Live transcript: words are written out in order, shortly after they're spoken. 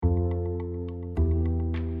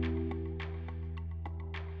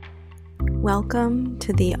Welcome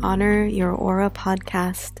to the Honor Your Aura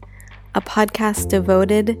podcast, a podcast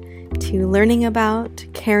devoted to learning about,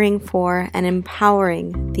 caring for, and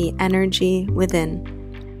empowering the energy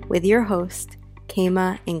within, with your host,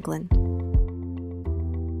 Kema England.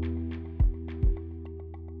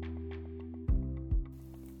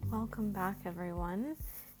 Welcome back, everyone.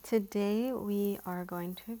 Today we are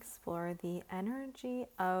going to explore the energy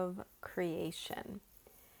of creation.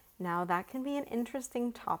 Now, that can be an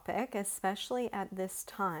interesting topic, especially at this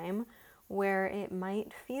time where it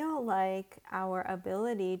might feel like our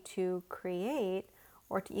ability to create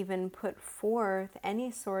or to even put forth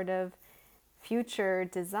any sort of future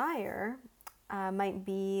desire might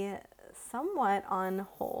be somewhat on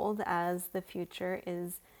hold, as the future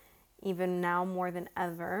is even now more than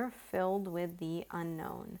ever filled with the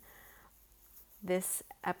unknown. This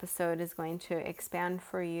episode is going to expand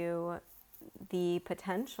for you the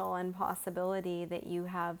potential and possibility that you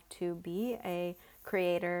have to be a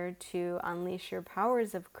creator, to unleash your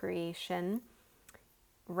powers of creation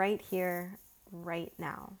right here, right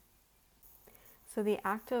now. So the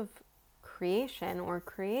act of creation or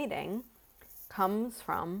creating comes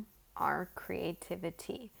from our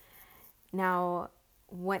creativity. Now,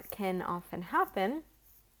 what can often happen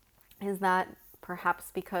is that perhaps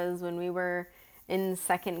because when we were in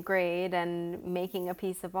second grade and making a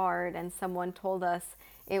piece of art and someone told us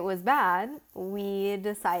it was bad, we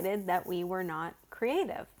decided that we were not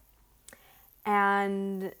creative.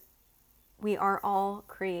 And we are all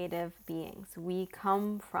creative beings. We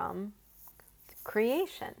come from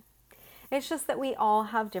creation. It's just that we all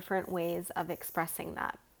have different ways of expressing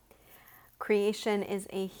that. Creation is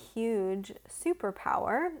a huge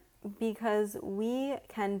superpower because we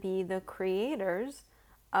can be the creators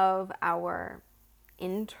of our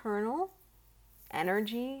internal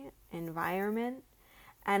energy, environment,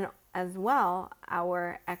 and as well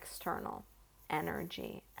our external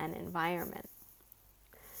energy and environment.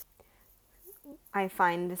 I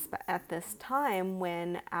find at this time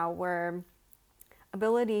when our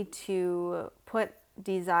ability to put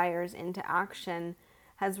desires into action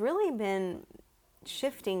has really been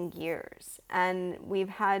shifting gears, and we've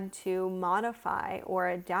had to modify or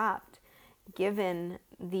adapt given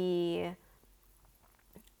the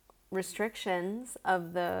restrictions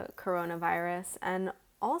of the coronavirus and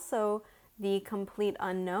also the complete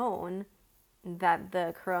unknown that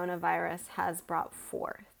the coronavirus has brought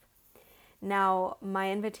forth. Now, my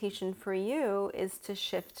invitation for you is to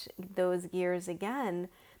shift those gears again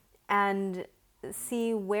and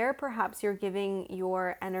see where perhaps you're giving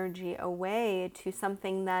your energy away to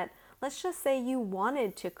something that, let's just say, you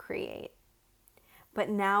wanted to create, but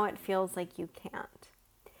now it feels like you can't.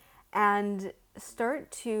 And start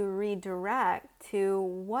to redirect to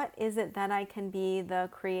what is it that I can be the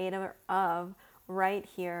creator of right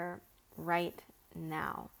here, right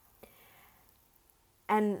now.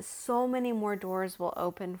 And so many more doors will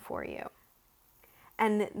open for you.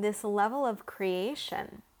 And this level of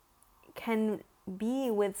creation can be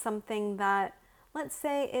with something that, let's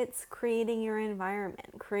say it's creating your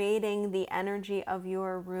environment, creating the energy of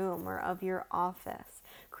your room or of your office,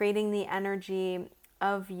 creating the energy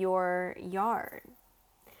of your yard,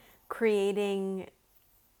 creating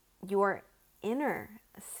your inner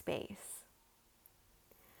space.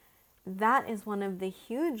 That is one of the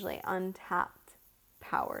hugely untapped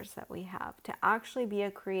powers that we have, to actually be a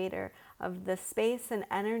creator of the space and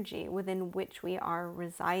energy within which we are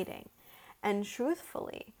residing. And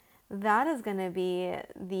truthfully, that is going to be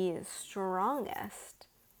the strongest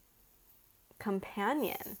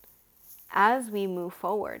companion as we move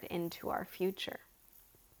forward into our future.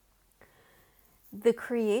 The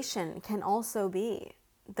creation can also be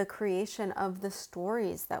the creation of the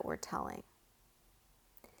stories that we're telling.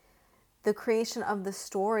 The creation of the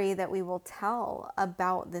story that we will tell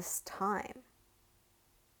about this time.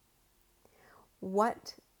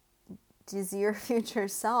 What does your future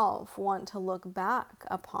self want to look back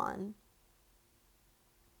upon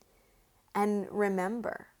and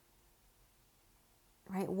remember?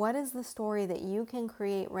 Right? What is the story that you can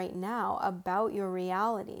create right now about your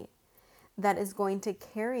reality that is going to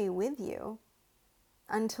carry with you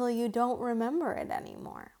until you don't remember it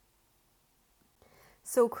anymore?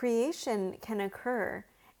 So creation can occur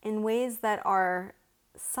in ways that are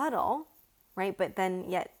subtle, right, but then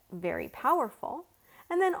yet very powerful,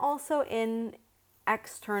 and then also in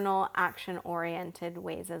external action-oriented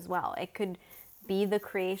ways as well. It could be the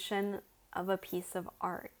creation of a piece of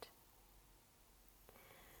art.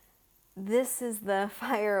 This is the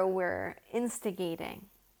fire we're instigating.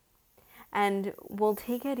 And we'll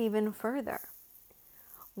take it even further.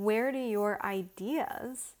 Where do your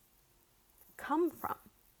ideas come from?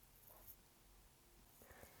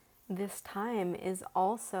 this time is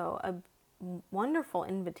also a wonderful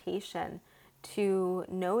invitation to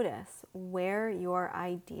notice where your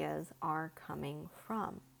ideas are coming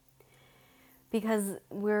from. Because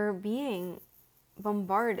we're being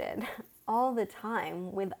bombarded all the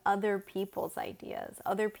time with other people's ideas,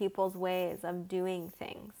 other people's ways of doing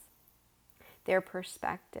things, their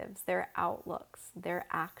perspectives, their outlooks, their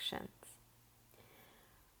actions.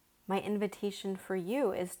 My invitation for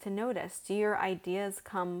you is to notice, do your ideas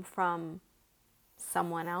come from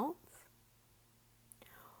someone else?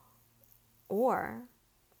 Or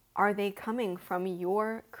are they coming from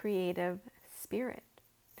your creative spirit?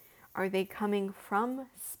 Are they coming from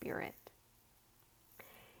spirit?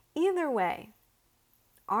 Either way,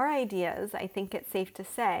 our ideas, I think it's safe to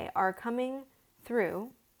say, are coming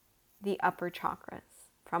through the upper chakras,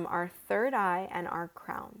 from our third eye and our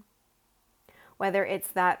crown. Whether it's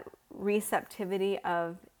that receptivity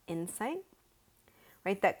of insight,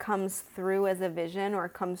 right, that comes through as a vision or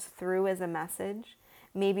comes through as a message.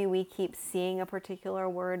 Maybe we keep seeing a particular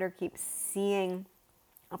word or keep seeing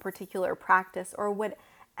a particular practice or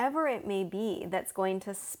whatever it may be that's going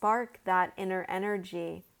to spark that inner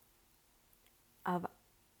energy of,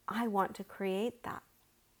 I want to create that.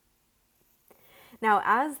 Now,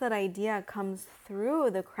 as that idea comes through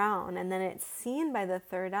the crown and then it's seen by the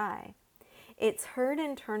third eye, it's heard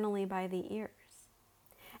internally by the ears.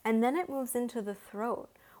 And then it moves into the throat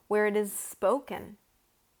where it is spoken.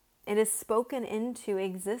 It is spoken into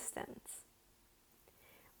existence.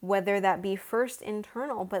 Whether that be first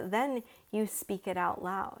internal, but then you speak it out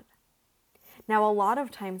loud. Now, a lot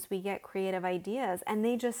of times we get creative ideas and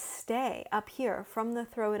they just stay up here from the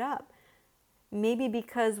throat up. Maybe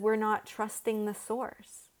because we're not trusting the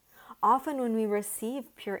source. Often when we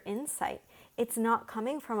receive pure insight, it's not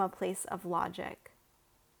coming from a place of logic.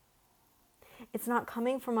 It's not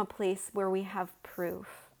coming from a place where we have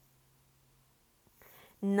proof.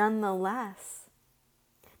 Nonetheless,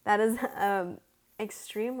 that is an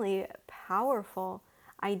extremely powerful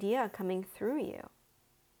idea coming through you,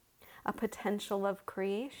 a potential of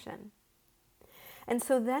creation. And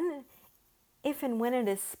so then, if and when it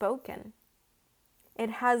is spoken, it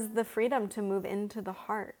has the freedom to move into the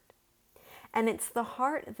heart. And it's the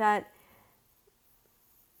heart that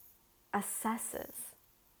assesses,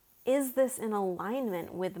 is this in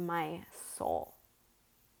alignment with my soul?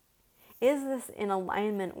 Is this in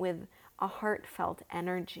alignment with a heartfelt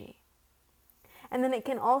energy? And then it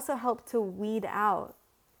can also help to weed out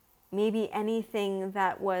maybe anything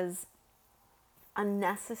that was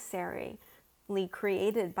unnecessarily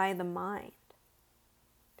created by the mind.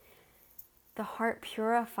 The heart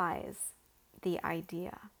purifies the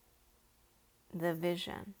idea, the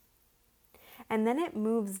vision. And then it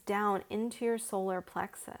moves down into your solar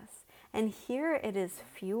plexus. And here it is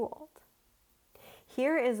fueled.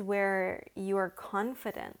 Here is where your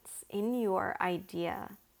confidence in your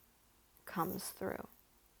idea comes through.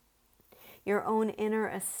 Your own inner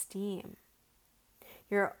esteem,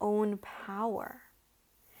 your own power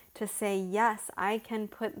to say, yes, I can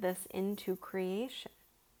put this into creation.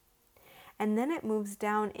 And then it moves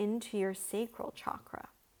down into your sacral chakra.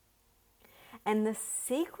 And the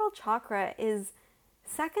sacral chakra is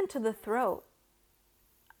second to the throat,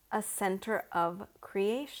 a center of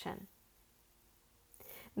creation.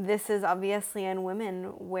 This is obviously in women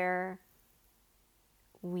where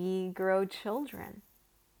we grow children.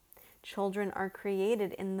 Children are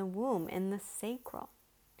created in the womb, in the sacral.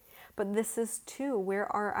 But this is too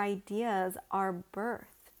where our ideas are birthed.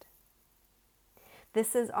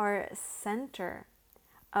 This is our center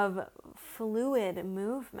of fluid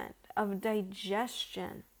movement, of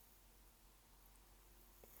digestion.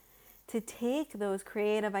 To take those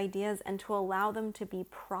creative ideas and to allow them to be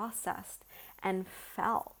processed and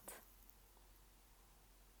felt.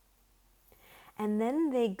 And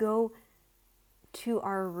then they go to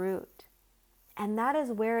our root. And that is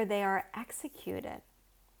where they are executed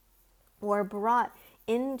or brought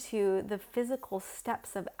into the physical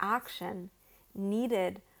steps of action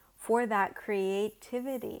needed for that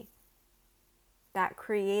creativity, that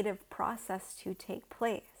creative process to take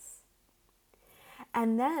place.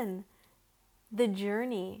 And then the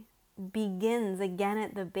journey begins again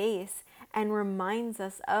at the base and reminds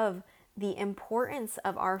us of the importance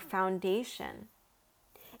of our foundation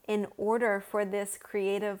in order for this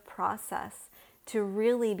creative process to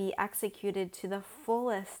really be executed to the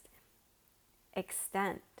fullest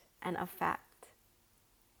extent and effect.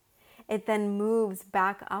 It then moves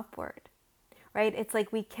back upward, right? It's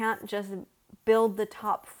like we can't just build the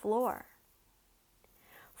top floor.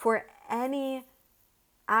 For any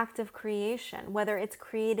act of creation, whether it's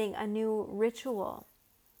creating a new ritual,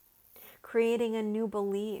 creating a new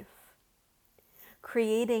belief,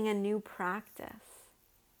 creating a new practice,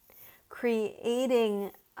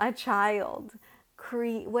 creating a child,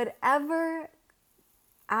 whatever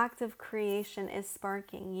act of creation is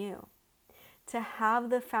sparking you, to have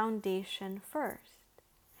the foundation first.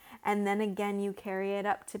 And then again, you carry it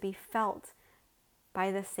up to be felt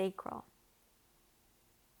by the sacral,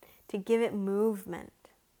 to give it movement,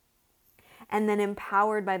 and then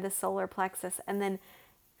empowered by the solar plexus, and then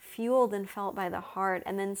fueled and felt by the heart,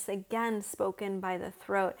 and then again spoken by the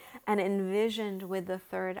throat, and envisioned with the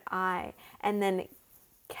third eye, and then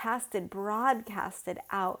broadcasted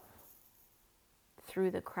out through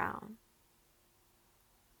the crown.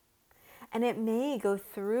 And it may go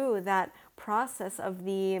through that process of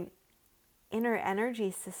the inner energy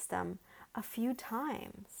system a few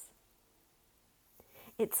times.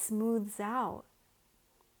 It smooths out.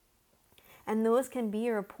 And those can be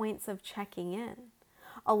your points of checking in.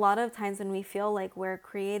 A lot of times when we feel like we're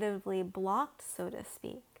creatively blocked, so to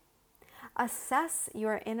speak, assess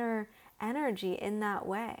your inner energy in that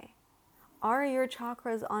way. Are your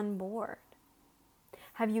chakras on board?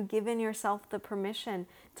 Have you given yourself the permission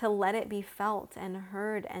to let it be felt and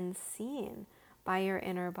heard and seen by your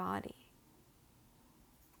inner body?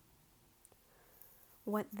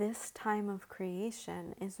 What this time of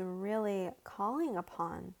creation is really calling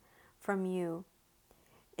upon from you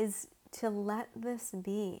is to let this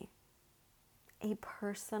be a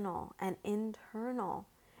personal and internal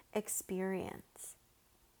experience.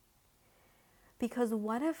 Because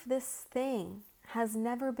what if this thing has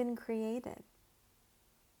never been created?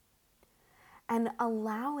 And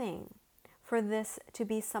allowing for this to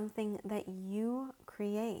be something that you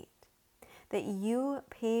create, that you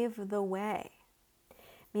pave the way.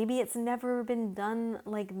 Maybe it's never been done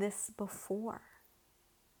like this before.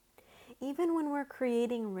 Even when we're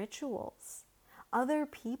creating rituals, other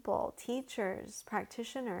people, teachers,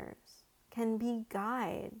 practitioners, can be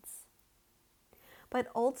guides. But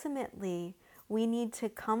ultimately, we need to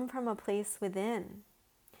come from a place within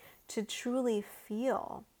to truly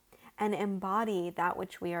feel and embody that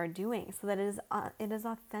which we are doing so that it is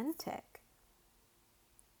authentic.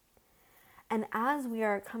 And as we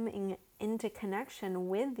are coming into connection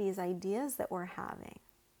with these ideas that we're having,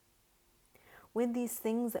 with these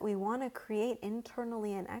things that we want to create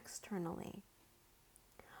internally and externally,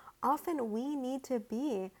 often we need to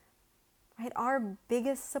be, right, our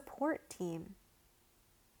biggest support team.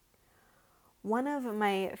 One of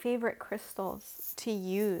my favorite crystals to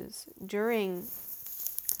use during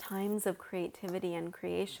times of creativity and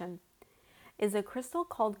creation is a crystal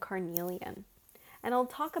called carnelian. And I'll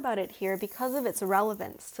talk about it here because of its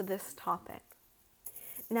relevance to this topic.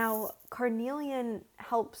 Now, carnelian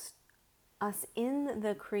helps us in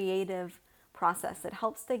the creative process. It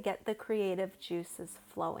helps to get the creative juices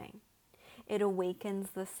flowing. It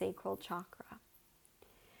awakens the sacral chakra.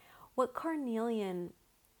 What carnelian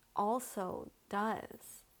also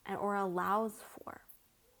does or allows for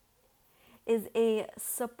is a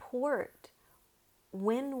support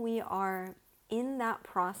when we are in that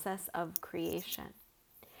process of creation.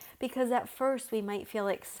 Because at first we might feel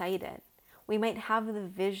excited. We might have the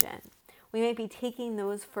vision. We might be taking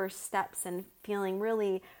those first steps and feeling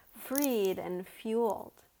really freed and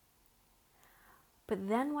fueled. But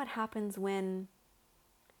then what happens when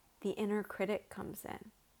the inner critic comes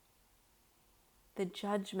in? The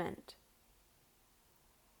judgment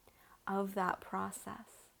of that process.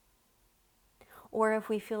 Or if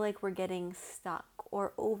we feel like we're getting stuck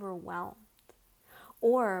or overwhelmed.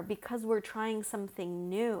 Or because we're trying something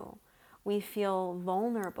new, we feel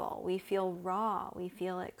vulnerable, we feel raw, we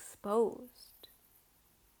feel exposed.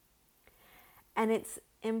 And it's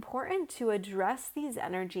important to address these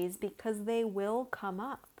energies because they will come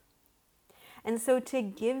up. And so to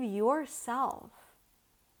give yourself,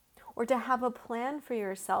 or to have a plan for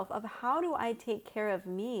yourself of how do I take care of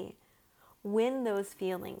me when those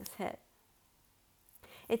feelings hit.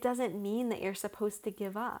 It doesn't mean that you're supposed to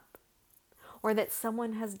give up or that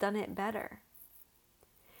someone has done it better.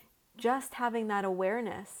 Just having that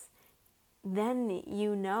awareness, then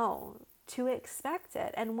you know to expect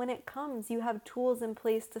it. And when it comes, you have tools in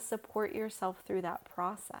place to support yourself through that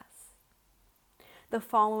process. The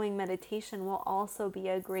following meditation will also be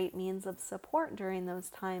a great means of support during those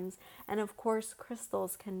times. And of course,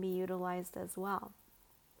 crystals can be utilized as well.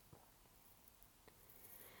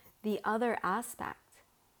 The other aspect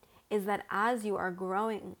is that as you are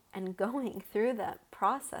growing and going through the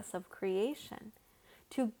process of creation,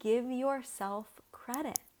 to give yourself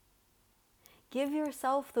credit. Give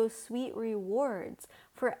yourself those sweet rewards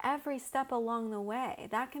for every step along the way.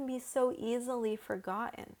 That can be so easily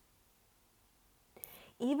forgotten.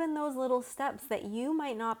 even those little steps that you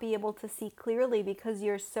might not be able to see clearly because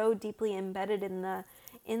you're so deeply embedded in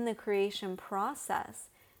the creation process,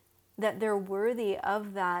 that they're worthy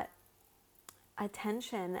of that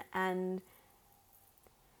attention and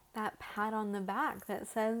that pat on the back that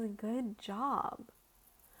says, good job.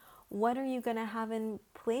 What are you going to have in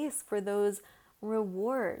place for those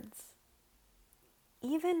rewards?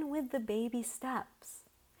 Even with the baby steps.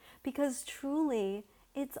 Because truly,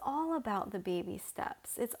 it's all about the baby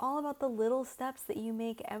steps. It's all about the little steps that you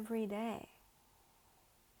make every day.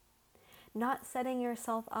 Not setting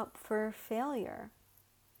yourself up for failure.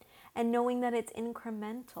 And knowing that it's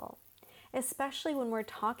incremental. Especially when we're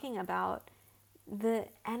talking about the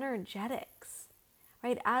energetics,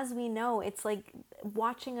 right? As we know, it's like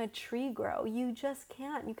watching a tree grow. You just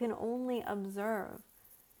can't. You can only observe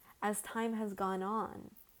as time has gone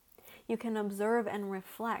on. You can observe and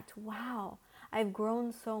reflect. Wow, I've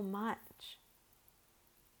grown so much.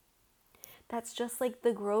 That's just like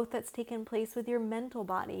the growth that's taken place with your mental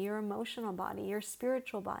body, your emotional body, your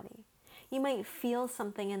spiritual body. You might feel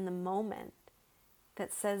something in the moment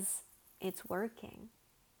that says it's working.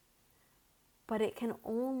 But it can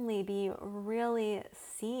only be really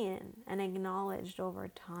seen and acknowledged over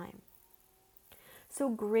time. So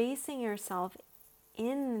gracing yourself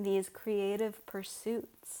in these creative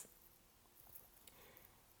pursuits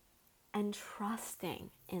and trusting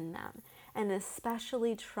in them, and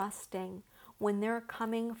especially trusting when they're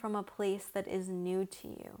coming from a place that is new to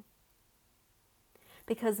you.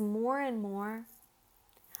 Because more and more,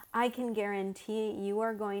 I can guarantee you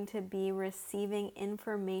are going to be receiving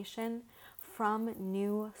information from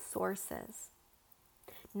new sources.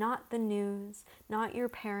 Not the news, not your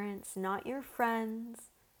parents, not your friends,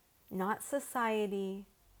 not society,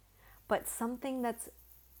 but something that's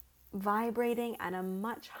vibrating at a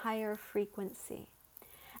much higher frequency.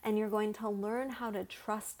 And you're going to learn how to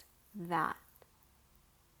trust that,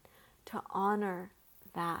 to honor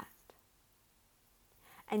that.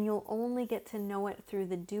 And you'll only get to know it through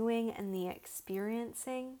the doing and the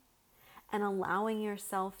experiencing, and allowing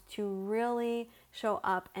yourself to really show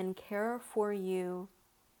up and care for you,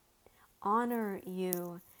 honor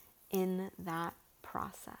you in that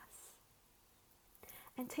process.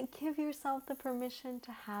 And to give yourself the permission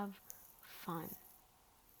to have fun.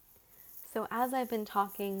 So as I've been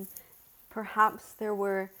talking, perhaps there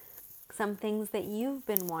were some things that you've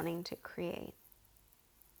been wanting to create.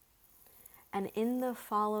 And in the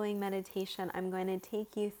following meditation, I'm going to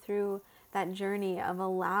take you through that journey of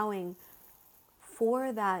allowing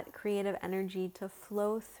for that creative energy to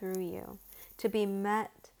flow through you, to be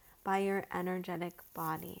met by your energetic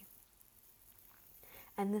body.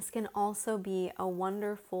 And this can also be a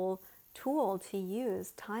wonderful tool to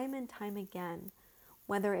use time and time again,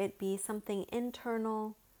 whether it be something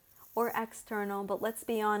internal or external. But let's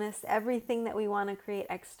be honest, everything that we want to create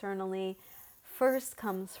externally first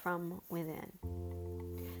comes from within.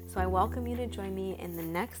 So I welcome you to join me in the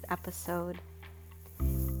next episode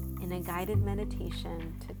in a guided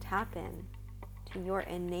meditation to tap in to your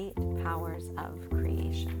innate powers of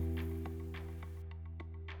creation.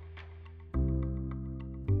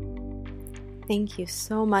 Thank you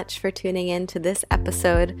so much for tuning in to this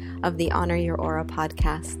episode of the Honor Your Aura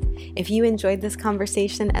podcast. If you enjoyed this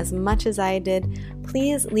conversation as much as I did,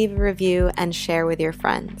 please leave a review and share with your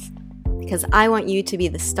friends, because I want you to be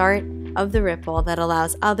the start of the ripple that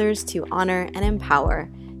allows others to honor and empower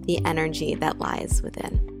the energy that lies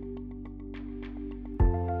within.